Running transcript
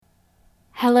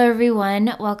Hello,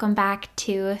 everyone. Welcome back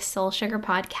to Soul Sugar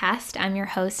Podcast. I'm your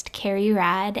host, Carrie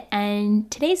Rad,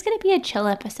 and today's going to be a chill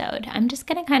episode. I'm just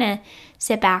going to kind of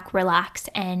sit back, relax,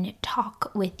 and talk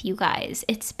with you guys.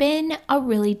 It's been a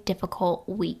really difficult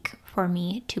week for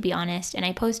me, to be honest, and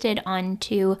I posted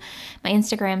onto my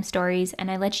Instagram stories, and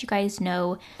I let you guys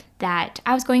know that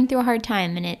I was going through a hard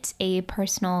time, and it's a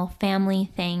personal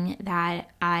family thing that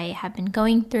I have been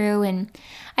going through, and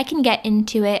I can get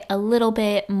into it a little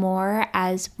bit more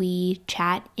as we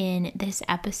chat in this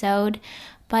episode.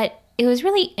 But it was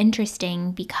really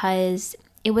interesting because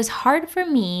it was hard for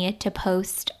me to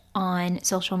post on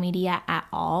social media at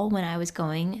all when I was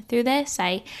going through this.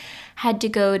 I had to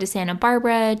go to Santa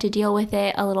Barbara to deal with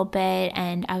it a little bit,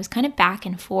 and I was kind of back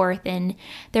and forth, and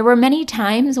there were many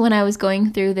times when I was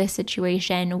going through this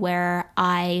situation where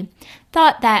I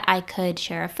thought that I could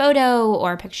share a photo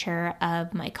or a picture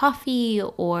of my coffee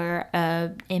or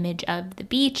an image of the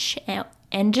beach,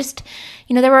 and just,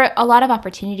 there were a lot of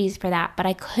opportunities for that, but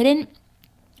I couldn't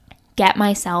get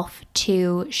myself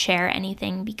to share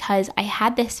anything because I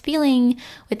had this feeling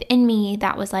within me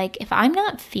that was like, if I'm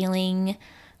not feeling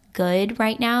good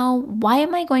right now, why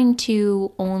am I going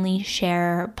to only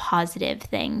share positive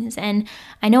things? And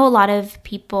I know a lot of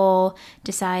people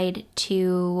decide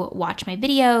to watch my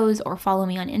videos or follow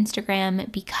me on Instagram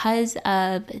because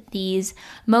of these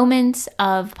moments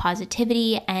of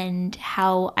positivity and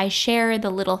how I share the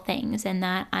little things, and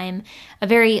that I'm a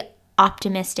very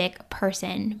optimistic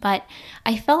person. But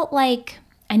I felt like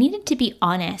I needed to be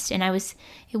honest, and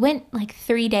it went like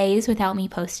 3 days without me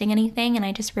posting anything, and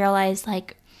I just realized,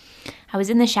 like, I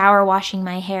was in the shower washing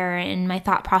my hair, and my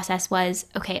thought process was,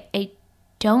 okay, I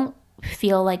don't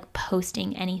feel like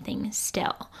posting anything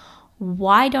still.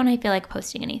 Why don't I feel like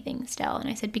posting anything still? And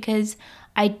I said, because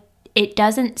it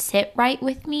doesn't sit right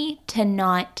with me to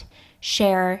not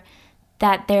share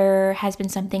that there has been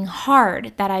something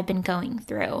hard that I've been going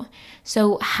through.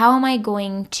 So how am I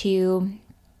going to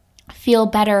feel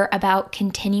better about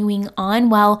continuing on?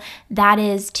 Well, that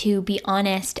is to be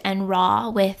honest and raw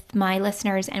with my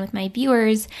listeners and with my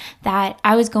viewers that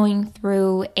I was going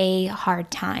through a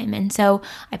hard time. And so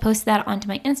I posted that onto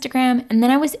my Instagram, and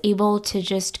then I was able to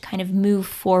just kind of move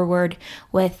forward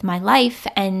with my life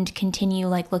and continue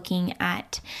looking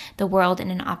at the world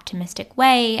in an optimistic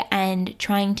way and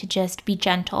trying to just be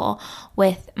gentle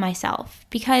with myself.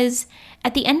 Because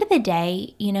at the end of the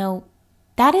day,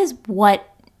 that is what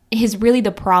is really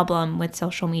the problem with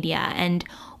social media, and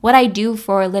what I do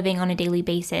for a living on a daily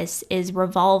basis is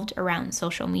revolved around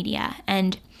social media.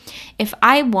 And if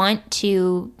I want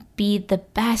to be the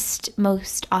best,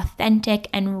 most authentic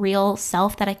and real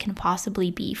self that I can possibly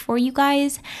be for you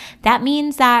guys, that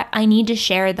means that I need to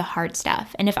share the hard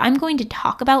stuff. And if I'm going to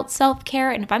talk about self-care,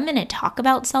 and if I'm going to talk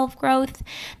about self-growth,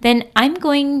 then I'm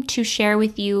going to share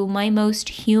with you my most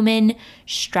human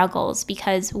struggles,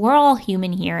 because we're all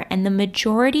human here, and the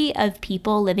majority of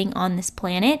people living on this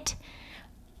planet,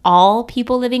 all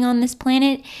people living on this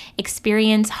planet,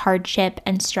 experience hardship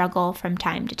and struggle from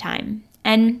time to time.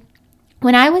 And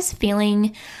when I was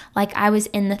feeling like I was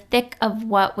in the thick of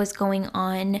what was going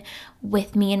on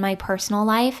with me in my personal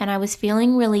life, and I was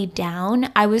feeling really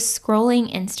down, I was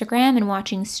scrolling Instagram and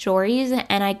watching stories,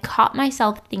 and I caught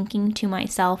myself thinking to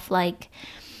myself,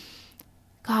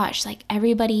 gosh,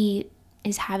 everybody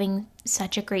is having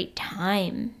such a great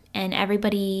time, and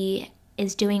everybody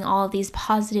is doing all of these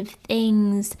positive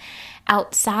things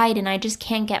outside, and I just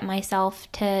can't get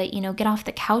myself to, get off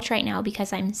the couch right now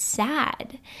because I'm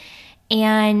sad.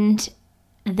 And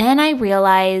then I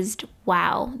realized,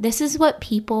 wow, this is what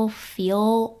people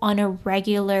feel on a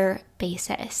regular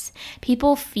basis.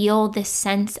 People feel this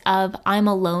sense of, I'm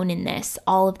alone in this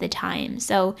all of the time.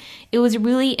 So it was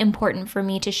really important for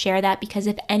me to share that, because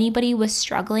if anybody was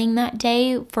struggling that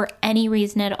day for any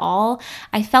reason at all,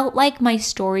 I felt like my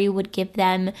story would give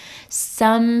them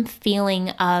some feeling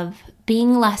of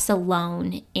being less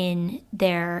alone in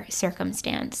their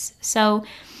circumstance. So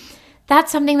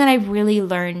that's something that I really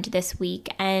learned this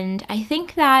week, and I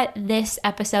think that this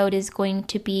episode is going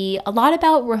to be a lot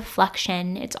about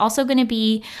reflection. It's also going to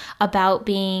be about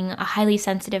being a highly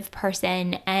sensitive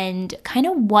person and kind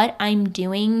of what I'm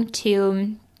doing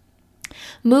to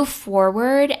move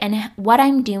forward and what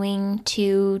I'm doing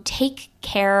to take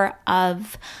care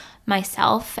of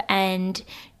myself and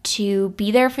to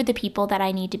be there for the people that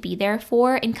I need to be there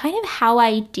for, and kind of how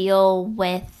I deal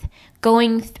with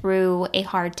going through a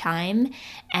hard time,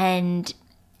 and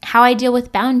how I deal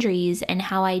with boundaries, and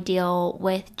how I deal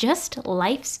with just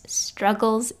life's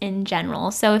struggles in general.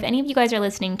 So if any of you guys are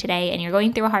listening today and you're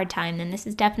going through a hard time, then this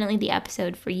is definitely the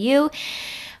episode for you.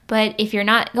 But if you're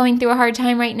not going through a hard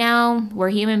time right now, we're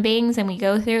human beings and we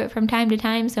go through it from time to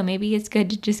time. So maybe it's good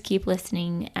to just keep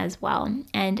listening as well.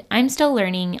 And I'm still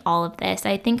learning all of this.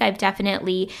 I think I've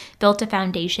definitely built a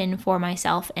foundation for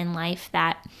myself in life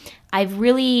that I've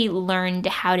really learned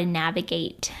how to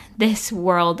navigate this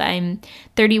world. I'm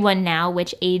 31 now,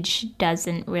 which age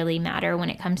doesn't really matter when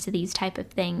it comes to these type of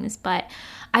things, but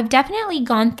I've definitely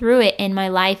gone through it in my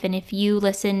life. And if you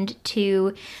listened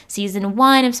to season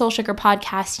 1 of Soul Sugar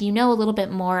Podcast, you know a little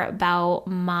bit more about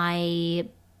my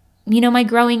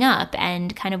growing up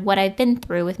and kind of what I've been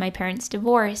through with my parents'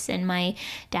 divorce and my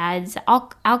dad's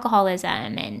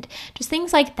alcoholism and just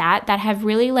things like that have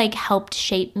really like helped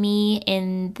shape me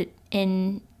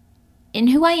in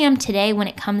who I am today when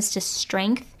it comes to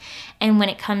strength and when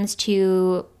it comes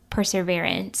to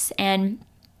perseverance. And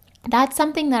that's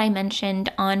something that I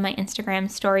mentioned on my Instagram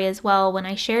story as well when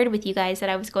I shared with you guys that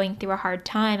I was going through a hard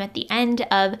time. At the end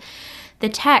of the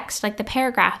text, like the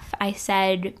paragraph, I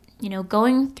said,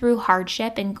 going through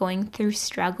hardship and going through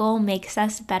struggle makes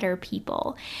us better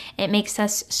people. It makes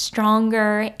us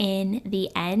stronger in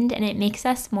the end, and it makes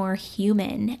us more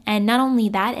human. And not only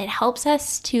that, it helps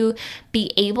us to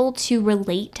be able to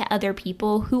relate to other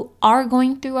people who are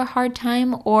going through a hard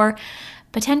time or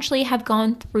potentially have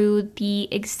gone through the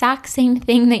exact same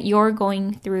thing that you're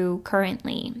going through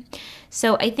currently.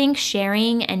 So I think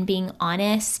sharing and being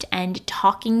honest and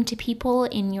talking to people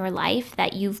in your life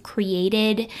that you've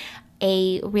created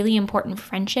a really important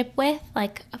friendship with.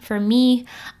 Like for me,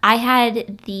 I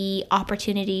had the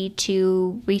opportunity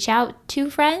to reach out to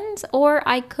friends, or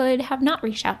I could have not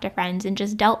reached out to friends and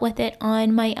just dealt with it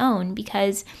on my own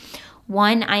because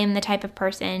one, I am the type of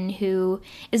person who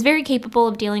is very capable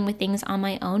of dealing with things on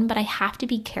my own, but I have to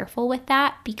be careful with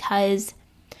that because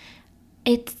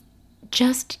it's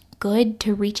just good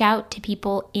to reach out to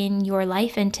people in your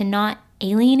life and to not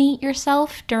alienate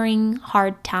yourself during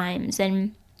hard times.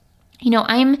 And,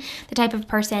 I'm the type of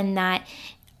person that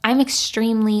I'm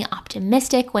extremely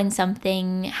optimistic when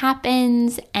something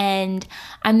happens, and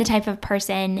I'm the type of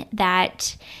person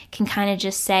that can kind of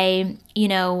just say,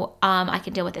 I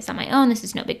can deal with this on my own. This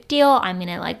is no big deal. I'm going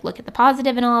to look at the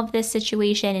positive in all of this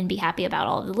situation and be happy about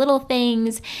all of the little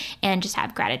things and just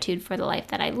have gratitude for the life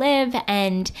that I live.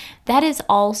 And that is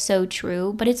all so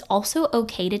true, but it's also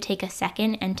okay to take a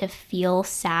second and to feel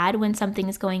sad when something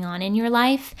is going on in your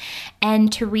life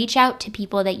and to reach out to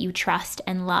people that you trust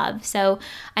and love. So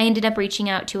I ended up reaching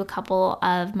out to a couple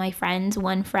of my friends,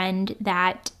 one friend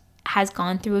that has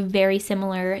gone through a very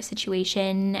similar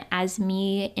situation as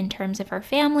me in terms of her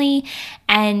family,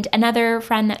 and another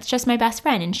friend that's just my best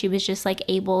friend, and she was just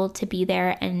able to be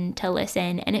there and to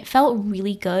listen, and it felt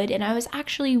really good. And I was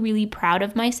actually really proud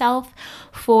of myself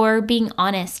for being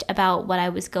honest about what I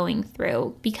was going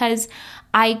through, because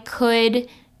I could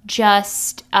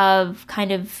just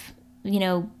kind of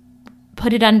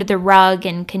put it under the rug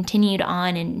and continued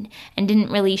on and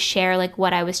didn't really share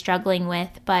what I was struggling with.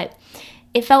 But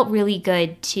it felt really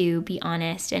good to be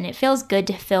honest, and it feels good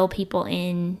to fill people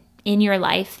in your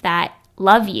life that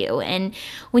love you. And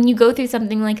when you go through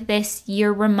something like this,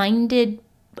 you're reminded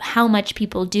how much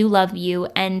people do love you,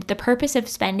 and the purpose of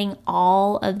spending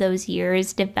all of those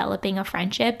years developing a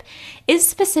friendship is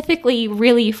specifically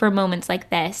really for moments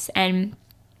like this. And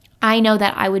I know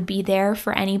that I would be there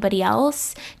for anybody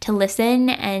else to listen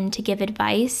and to give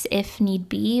advice if need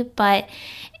be, but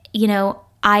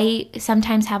I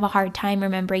sometimes have a hard time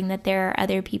remembering that there are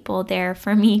other people there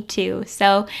for me too.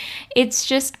 So it's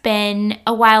just been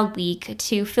a wild week.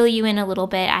 To fill you in a little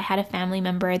bit, I had a family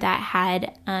member that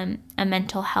had a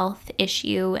mental health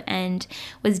issue and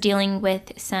was dealing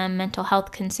with some mental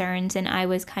health concerns, and I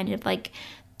was kind of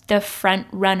the front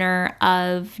runner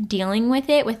of dealing with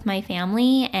it with my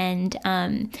family. And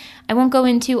I won't go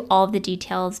into all of the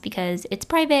details because it's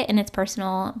private and it's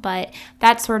personal, but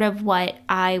that's sort of what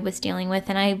I was dealing with.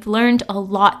 And I've learned a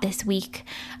lot this week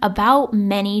about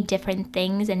many different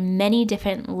things and many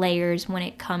different layers when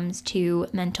it comes to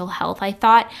mental health. I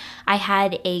thought I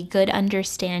had a good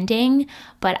understanding,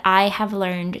 but I have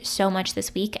learned so much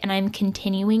this week, and I'm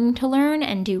continuing to learn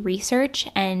and do research,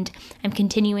 and I'm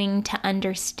continuing to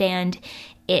understand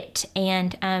it.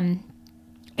 And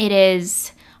it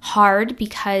is hard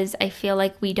because I feel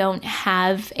like we don't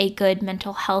have a good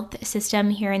mental health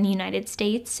system here in the United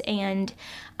States, and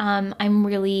I'm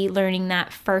really learning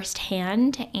that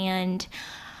firsthand, and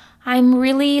I'm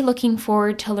really looking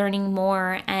forward to learning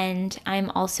more. And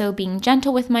I'm also being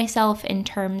gentle with myself in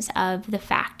terms of the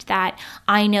fact that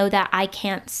I know that I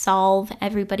can't solve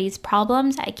everybody's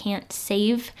problems. I can't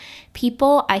save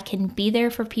people. I can be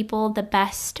there for people the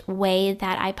best way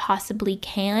that I possibly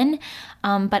can,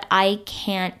 but I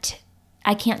can't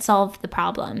I can't solve the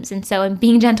problems. And so I'm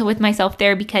being gentle with myself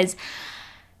there, because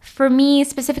for me,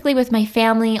 specifically with my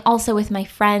family, also with my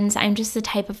friends, I'm just the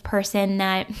type of person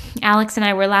that Alex and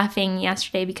I were laughing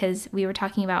yesterday because we were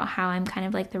talking about how I'm kind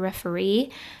of like the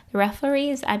referee. The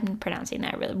referees, I'm pronouncing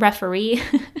that really, referee.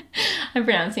 I'm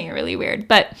pronouncing it really weird.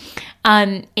 But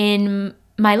in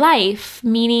my life,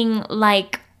 meaning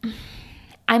like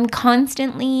I'm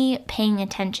constantly paying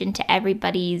attention to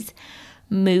everybody's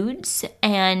moods,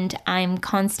 and I'm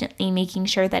constantly making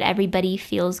sure that everybody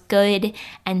feels good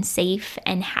and safe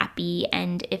and happy.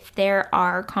 And if there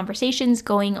are conversations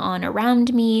going on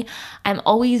around me, I'm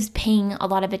always paying a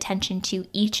lot of attention to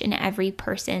each and every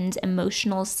person's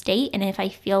emotional state. And if I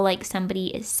feel like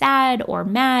somebody is sad or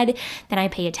mad, then I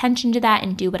pay attention to that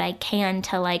and do what I can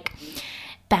to like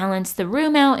balance the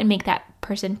room out and make that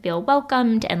person feel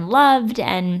welcomed and loved.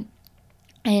 And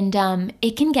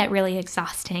it can get really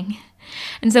exhausting.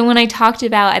 And so when I talked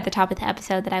about at the top of the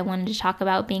episode that I wanted to talk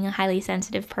about being a highly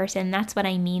sensitive person, that's what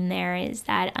I mean there, is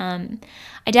that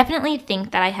I definitely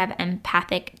think that I have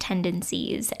empathic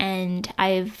tendencies, and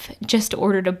I've just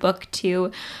ordered a book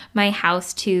to my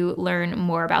house to learn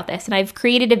more about this. And I've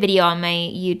created a video on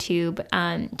my YouTube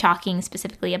talking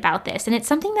specifically about this. And it's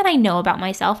something that I know about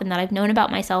myself and that I've known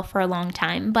about myself for a long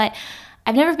time, but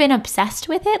I've never been obsessed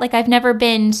with it. Like I've never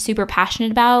been super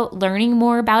passionate about learning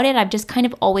more about it. I've just kind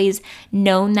of always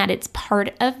known that it's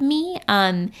part of me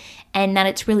and that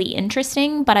it's really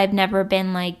interesting, but I've never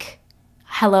been like,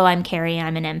 hello, I'm Carrie,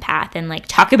 I'm an empath, and like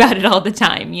talk about it all the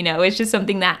time. You know, it's just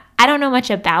something that I don't know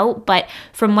much about, but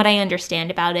from what I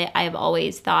understand about it, I've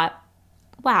always thought,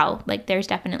 wow, like there's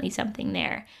definitely something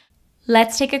there.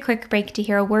 Let's take a quick break to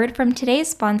hear a word from today's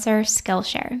sponsor,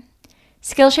 Skillshare.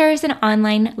 Skillshare is an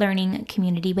online learning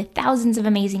community with thousands of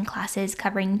amazing classes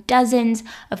covering dozens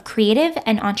of creative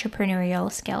and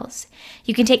entrepreneurial skills.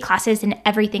 You can take classes in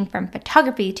everything from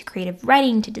photography to creative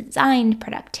writing to design,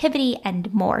 productivity,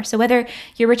 and more. So whether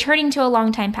you're returning to a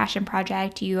long-time passion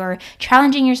project, you're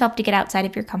challenging yourself to get outside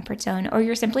of your comfort zone, or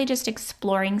you're simply just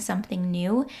exploring something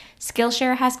new,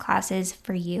 Skillshare has classes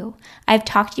for you. I've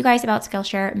talked to you guys about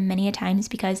Skillshare many a times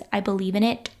because I believe in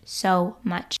it so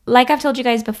much. Like I've told you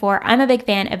guys before, I'm a big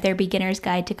fan of their beginner's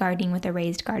guide to gardening with a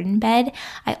raised garden bed.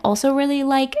 I also really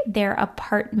like their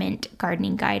apartment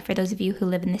gardening guide for those of you who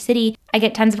live in the city. I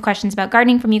get tons of questions about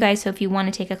gardening from you guys, so if you want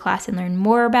to take a class and learn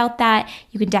more about that,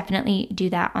 you can definitely do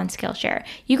that on Skillshare.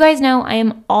 You guys know I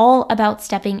am all about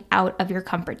stepping out of your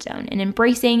comfort zone and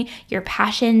embracing your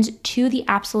passions to the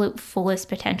absolute fullest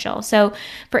potential. So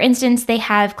for instance, they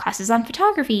have classes on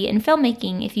photography and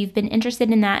filmmaking. If you've been interested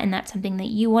in that and that's something that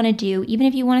you want to do, even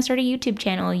if you want to start a YouTube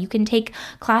channel, you can take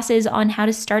classes on how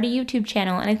to start a YouTube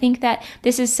channel. And I think that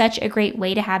this is such a great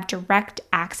way to have direct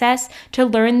access to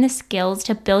learn the skills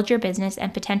to build your business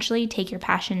and potentially take your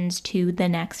passions to the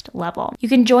next level. You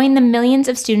can join the millions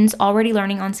of students already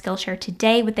learning on Skillshare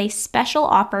today with a special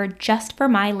offer just for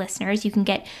my listeners. You can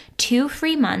get 2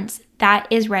 free months. That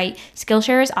is right.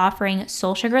 Skillshare is offering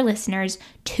Soul Sugar listeners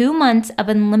 2 months of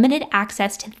unlimited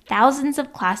access to thousands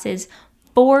of classes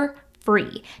for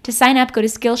free. To sign up, go to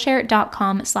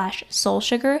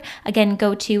Skillshare.com/soulsugar. Again,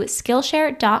 go to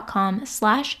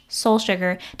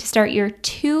Skillshare.com/soulsugar to start your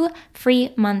 2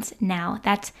 free months now.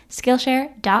 That's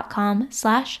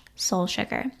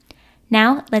Skillshare.com/soulsugar.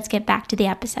 Now, let's get back to the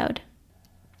episode.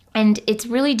 And it's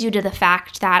really due to the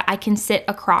fact that I can sit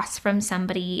across from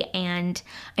somebody and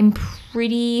I'm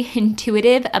pretty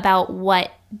intuitive about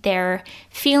what they're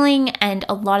feeling and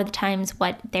a lot of the times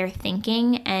what they're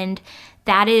thinking. And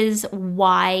that is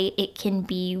why it can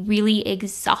be really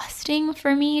exhausting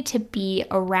for me to be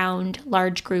around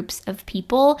large groups of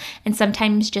people and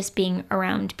sometimes just being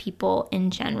around people in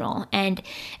general. And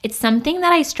it's something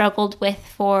that I struggled with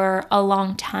for a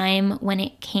long time when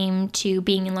it came to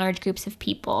being in large groups of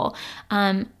people.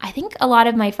 I think a lot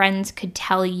of my friends could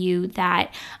tell you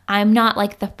that I'm not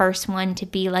like the first one to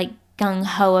be like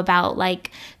gung-ho about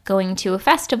like going to a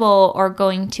festival or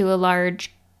going to a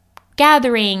large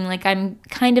gathering. Like I'm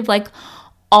kind of like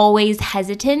always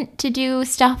hesitant to do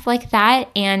stuff like that.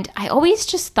 And I always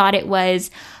just thought it was,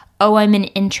 oh, I'm an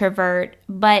introvert.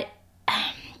 But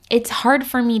it's hard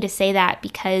for me to say that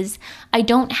because I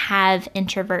don't have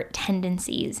introvert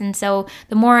tendencies. And so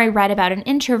the more I read about an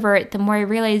introvert, the more I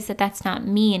realized that that's not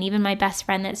me. And even my best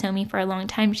friend that's known me for a long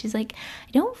time, she's like,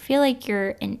 I don't feel like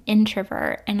you're an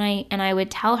introvert. And I would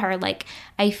tell her like,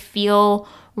 I feel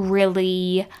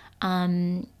really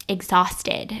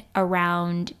exhausted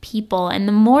around people. And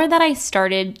the more that I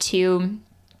started to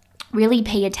really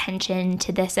pay attention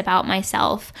to this about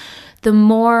myself the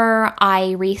more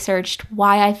I researched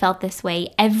why I felt this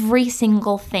way, every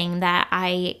single thing that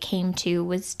I came to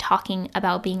was talking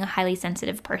about being a highly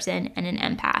sensitive person and an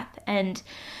empath. And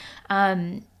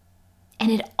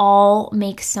it all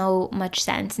makes so much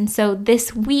sense. And so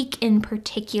this week in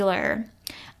particular,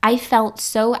 I felt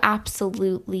so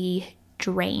absolutely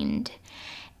drained.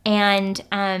 And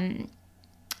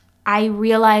I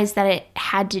realized that it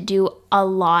had to do a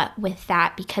lot with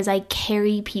that because I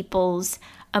carry people's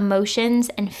emotions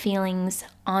and feelings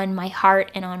on my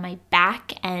heart and on my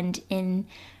back, and in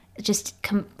just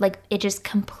it just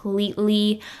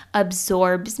completely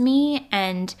absorbs me.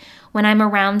 And when I'm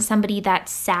around somebody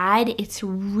that's sad, it's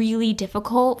really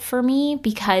difficult for me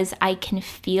because I can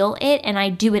feel it, and I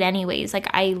do it anyways. Like,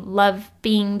 I love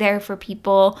being there for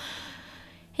people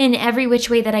in every which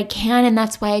way that I can, and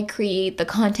that's why I create the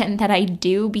content that I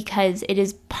do, because it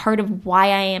is part of why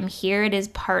I am here. It is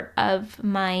part of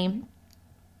my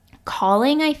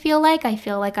calling. I feel like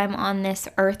I'm on this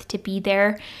earth to be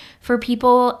there for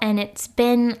people, and it's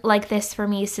been like this for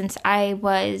me since I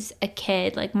was a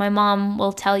kid. Like, my mom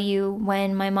will tell you,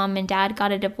 when my mom and dad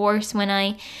got a divorce when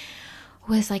I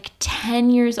was like 10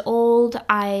 years old,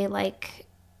 I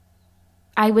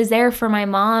was there for my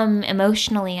mom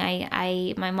emotionally.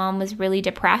 My mom was really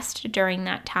depressed during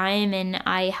that time, and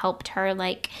I helped her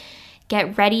like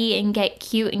get ready and get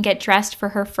cute and get dressed for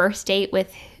her first date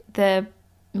with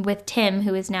Tim,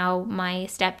 who is now my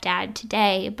stepdad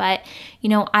today. But,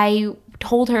 I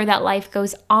told her that life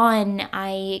goes on.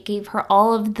 I gave her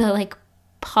all of the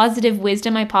positive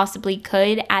wisdom I possibly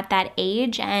could at that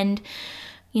age. And,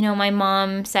 my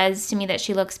mom says to me that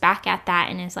she looks back at that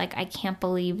and is like, I can't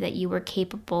believe that you were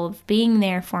capable of being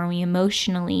there for me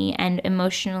emotionally, and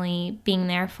emotionally being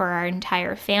there for our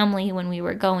entire family when we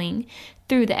were going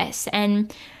through this.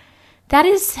 And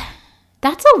that's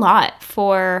a lot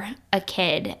for a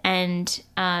kid. And,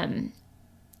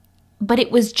 but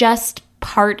it was just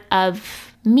part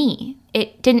of me.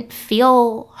 It didn't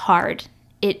feel hard.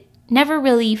 It never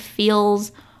really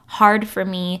feels hard for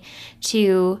me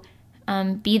to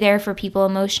be there for people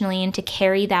emotionally and to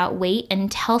carry that weight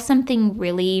until something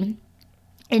really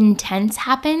intense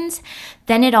happens.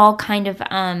 Then it all kind of,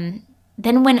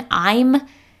 then when I'm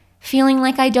feeling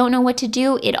like I don't know what to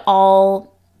do, it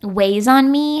all weighs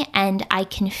on me, and I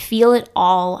can feel it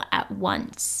all at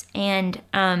once. And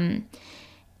then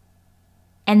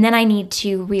I need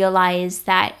to realize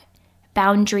that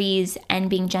boundaries and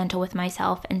being gentle with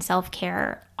myself and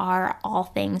self-care are all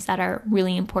things that are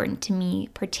really important to me,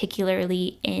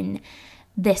 particularly in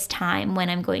this time when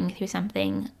I'm going through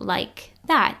something like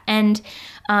that. And,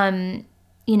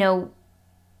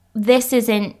 this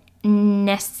isn't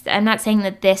I'm not saying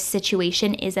that this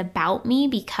situation is about me,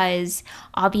 because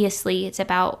obviously it's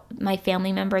about my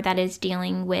family member that is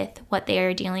dealing with what they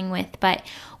are dealing with. But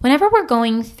whenever we're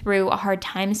going through a hard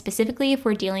time, specifically if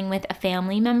we're dealing with a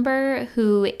family member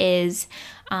who is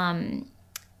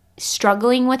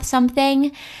struggling with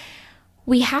something,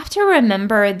 we have to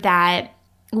remember that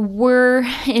we're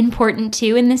important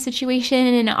too in this situation,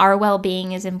 and our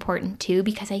well-being is important too,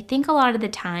 because I think a lot of the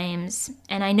times,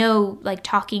 and I know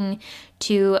talking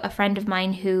to a friend of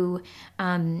mine who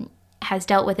has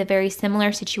dealt with a very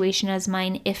similar situation as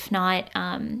mine, if not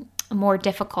more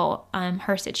difficult,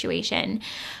 her situation,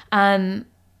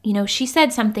 she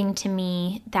said something to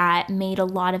me that made a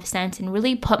lot of sense and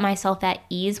really put myself at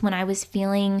ease when I was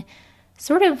feeling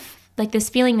sort of like this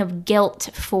feeling of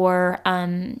guilt for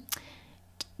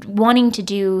wanting to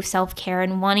do self-care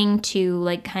and wanting to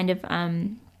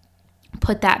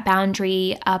put that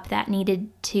boundary up that needed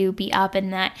to be up,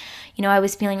 and that, I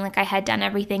was feeling like I had done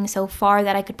everything so far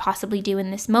that I could possibly do in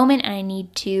this moment, and I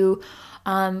need to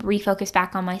refocus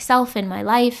back on myself and my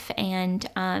life. And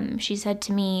she said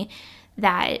to me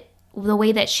that the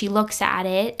way that she looks at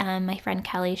it, my friend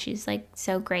Kelly, she's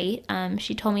so great.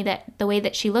 She told me that the way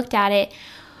that she looked at it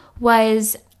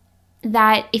was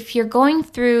that if you're going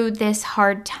through this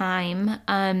hard time,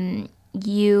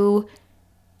 you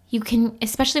can,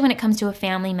 especially when it comes to a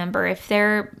family member, if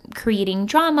they're creating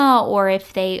drama or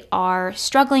if they are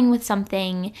struggling with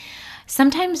something,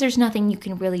 sometimes there's nothing you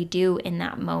can really do in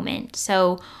that moment.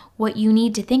 So what you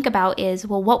need to think about is,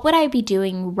 well, what would I be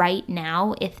doing right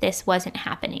now if this wasn't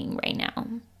happening right now?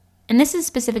 And this is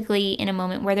specifically in a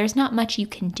moment where there's not much you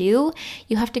can do.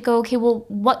 You have to go, okay, well,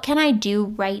 what can I do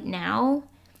right now?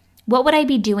 What would I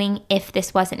be doing if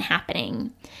this wasn't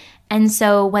happening? And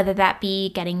so whether that be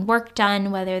getting work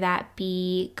done, whether that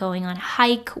be going on a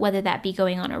hike, whether that be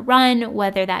going on a run,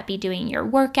 whether that be doing your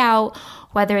workout,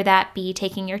 whether that be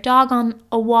taking your dog on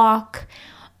a walk,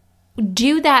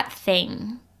 do that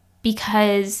thing,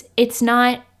 because it's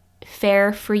not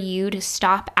fair for you to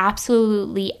stop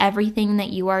absolutely everything that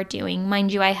you are doing.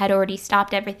 Mind you, I had already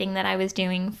stopped everything that I was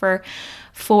doing for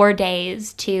 4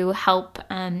 days to help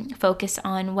focus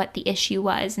on what the issue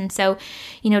was. And so,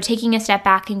 taking a step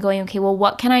back and going, okay, well,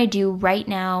 what can I do right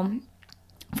now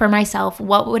for myself?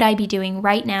 What would I be doing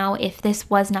right now if this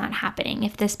was not happening?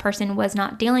 If this person was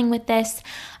not dealing with this,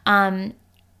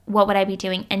 what would I be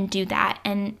doing? And do that.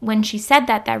 And when she said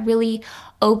that, that really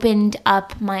opened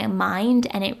up my mind,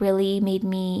 and it really made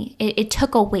me, it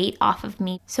took a weight off of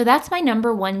me. So that's my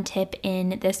number one tip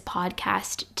in this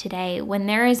podcast today. When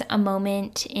there is a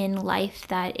moment in life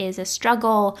that is a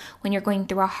struggle, when you're going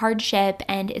through a hardship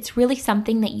and it's really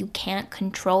something that you can't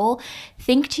control,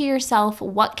 think to yourself,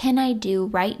 what can I do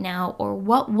right now? Or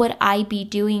what would I be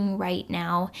doing right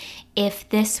now if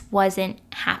this wasn't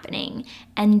happening?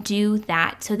 And do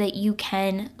that so that you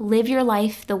can live your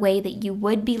life the way that you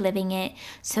would be living it,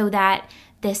 so that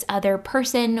this other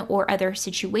person or other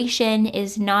situation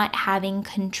is not having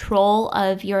control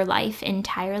of your life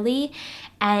entirely.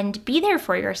 And be there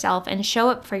for yourself and show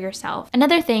up for yourself.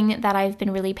 Another thing that I've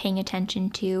been really paying attention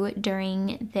to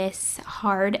during this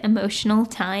hard emotional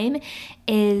time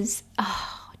is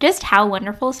just how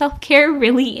wonderful self-care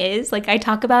really is. Like, I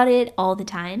talk about it all the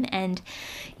time, and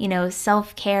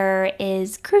self-care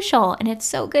is crucial, and it's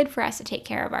so good for us to take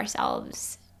care of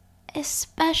ourselves,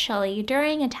 especially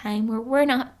during a time where we're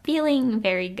not feeling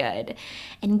very good.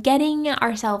 And getting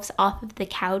ourselves off of the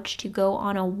couch to go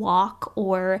on a walk,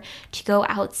 or to go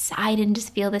outside and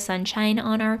just feel the sunshine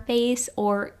on our face,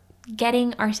 or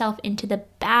getting ourselves into the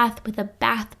bath with a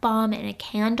bath bomb and a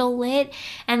candle lit,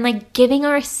 and giving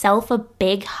ourselves a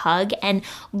big hug and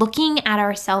looking at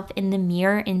ourselves in the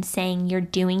mirror and saying, you're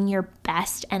doing your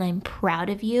best and I'm proud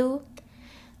of you.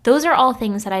 Those are all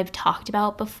things that I've talked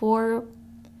about before,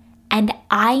 and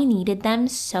I needed them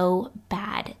so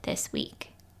bad this week.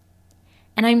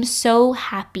 And I'm so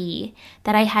happy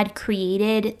that I had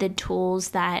created the tools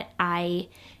that I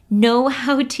know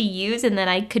how to use and that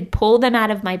I could pull them out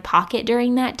of my pocket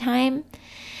during that time.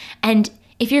 And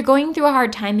if you're going through a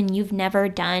hard time and you've never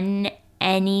done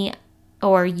any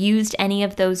or used any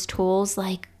of those tools,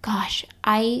 gosh,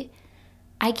 I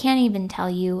can't even tell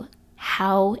you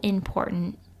how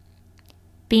important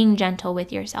being gentle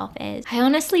with yourself is. I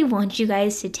honestly want you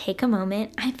guys to take a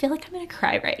moment. I feel like I'm gonna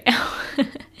cry right now.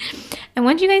 I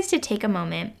want you guys to take a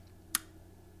moment,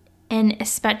 and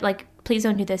please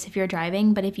don't do this if you're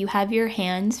driving, but if you have your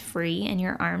hands free and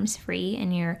your arms free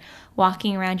and you're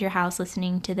walking around your house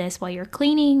listening to this while you're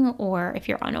cleaning, or if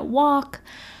you're on a walk,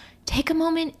 take a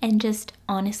moment and just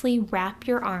honestly wrap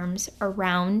your arms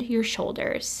around your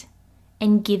shoulders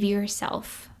and give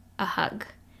yourself a hug.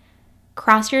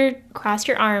 Cross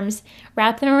your arms,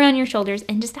 wrap them around your shoulders,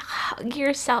 and just hug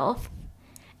yourself.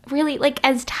 Really,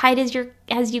 as tight as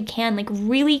you can.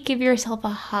 Really give yourself a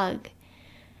hug.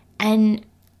 And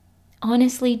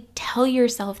honestly, tell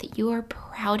yourself that you are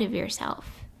proud of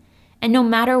yourself. And no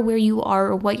matter where you are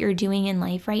or what you're doing in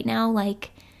life right now,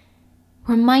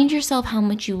 remind yourself how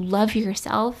much you love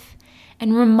yourself,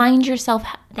 and remind yourself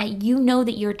that you know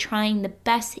that you're trying the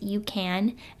best that you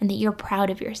can and that you're proud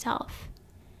of yourself.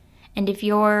 And if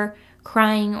you're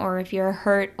crying, or if you're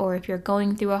hurt, or if you're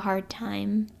going through a hard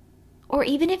time, or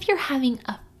even if you're having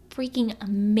a freaking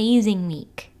amazing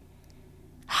week,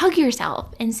 hug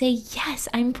yourself and say, yes,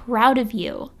 I'm proud of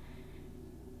you.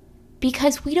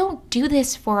 Because we don't do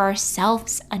this for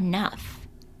ourselves enough.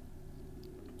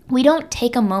 We don't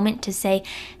take a moment to say,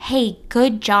 hey,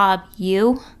 good job,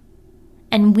 you.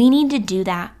 And we need to do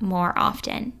that more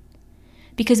often.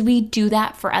 Because we do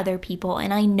that for other people.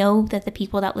 And I know that the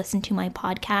people that listen to my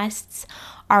podcasts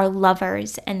are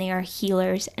lovers, and they are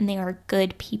healers, and they are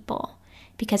good people.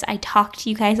 Because I talk to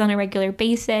you guys on a regular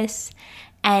basis,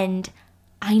 and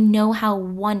I know how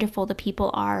wonderful the people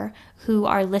are who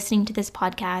are listening to this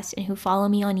podcast and who follow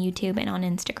me on YouTube and on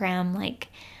Instagram.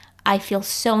 I feel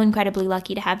so incredibly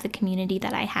lucky to have the community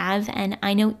that I have. And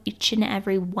I know each and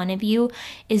every one of you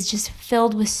is just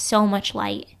filled with so much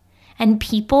light. And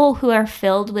people who are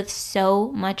filled with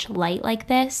so much light like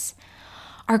this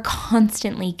are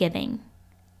constantly giving.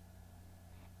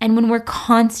 And when we're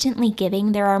constantly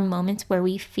giving, there are moments where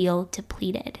we feel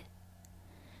depleted.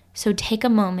 So take a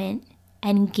moment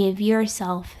and give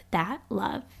yourself that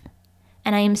love.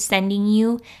 And I am sending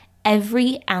you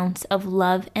every ounce of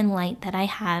love and light that I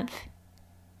have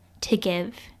to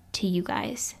give to you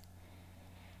guys.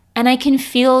 And I can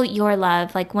feel your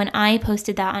love. When I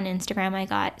posted that on Instagram, I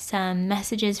got some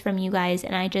messages from you guys,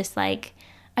 and I just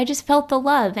felt the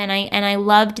love, and I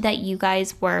loved that you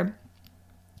guys were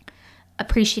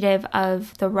appreciative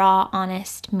of the raw,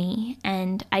 honest me.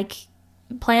 And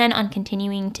plan on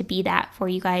continuing to be that for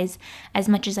you guys as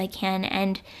much as I can.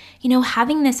 And,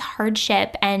 having this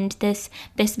hardship and this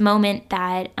moment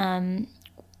that,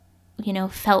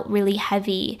 felt really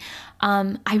heavy,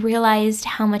 I realized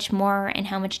how much more and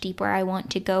how much deeper I want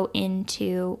to go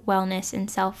into wellness and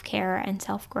self-care and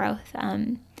self-growth,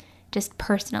 just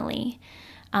personally.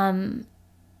 And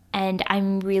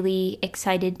I'm really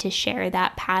excited to share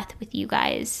that path with you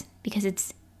guys, because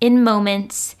it's in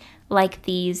moments like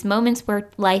these, moments where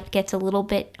life gets a little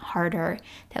bit harder,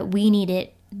 that we need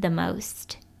it the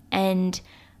most. And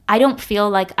I don't feel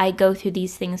like I go through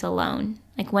these things alone.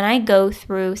 Like when I go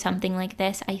through something like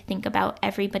this, I think about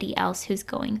everybody else who's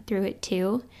going through it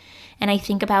too. And I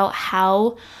think about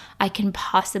how I can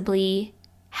possibly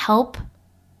help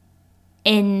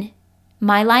in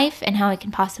my life and how I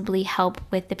can possibly help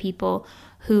with the people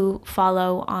who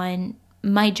follow on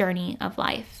my journey of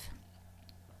life.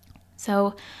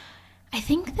 So I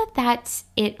think that that's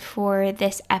it for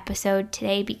this episode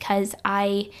today, because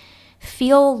I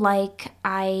feel like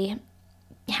I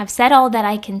have said all that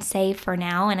I can say for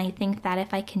now, and I think that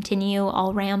if I continue,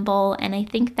 I'll ramble, and I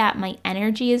think that my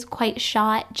energy is quite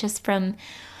shot just from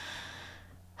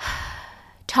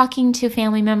talking to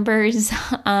family members,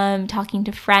 talking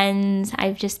to friends.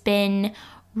 I've just been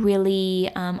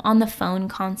really on the phone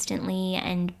constantly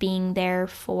and being there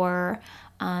for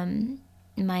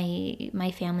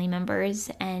my family members,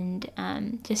 and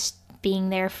just being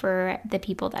there for the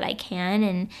people that I can,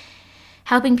 and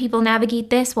helping people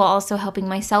navigate this while also helping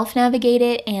myself navigate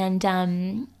it. And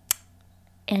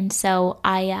so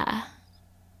I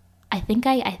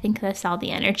think that's all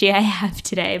the energy I have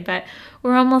today, but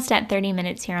we're almost at 30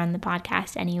 minutes here on the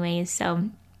podcast anyways. So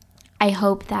I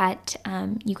hope that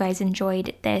you guys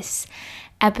enjoyed this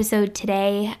episode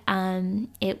today.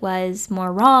 It was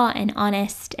more raw and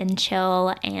honest and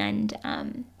chill, and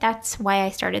that's why I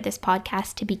started this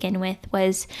podcast to begin with,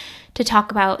 was to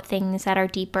talk about things that are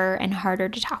deeper and harder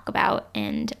to talk about.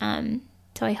 And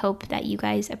so I hope that you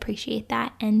guys appreciate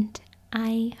that, and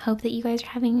I hope that you guys are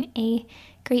having a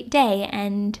great day,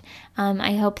 and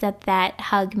I hope that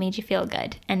hug made you feel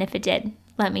good. And if it did,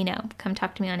 let me know. Come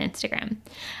talk to me on Instagram.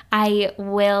 I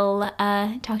will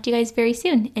talk to you guys very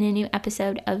soon in a new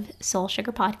episode of Soul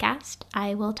Sugar Podcast.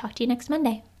 I will talk to you next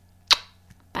Monday.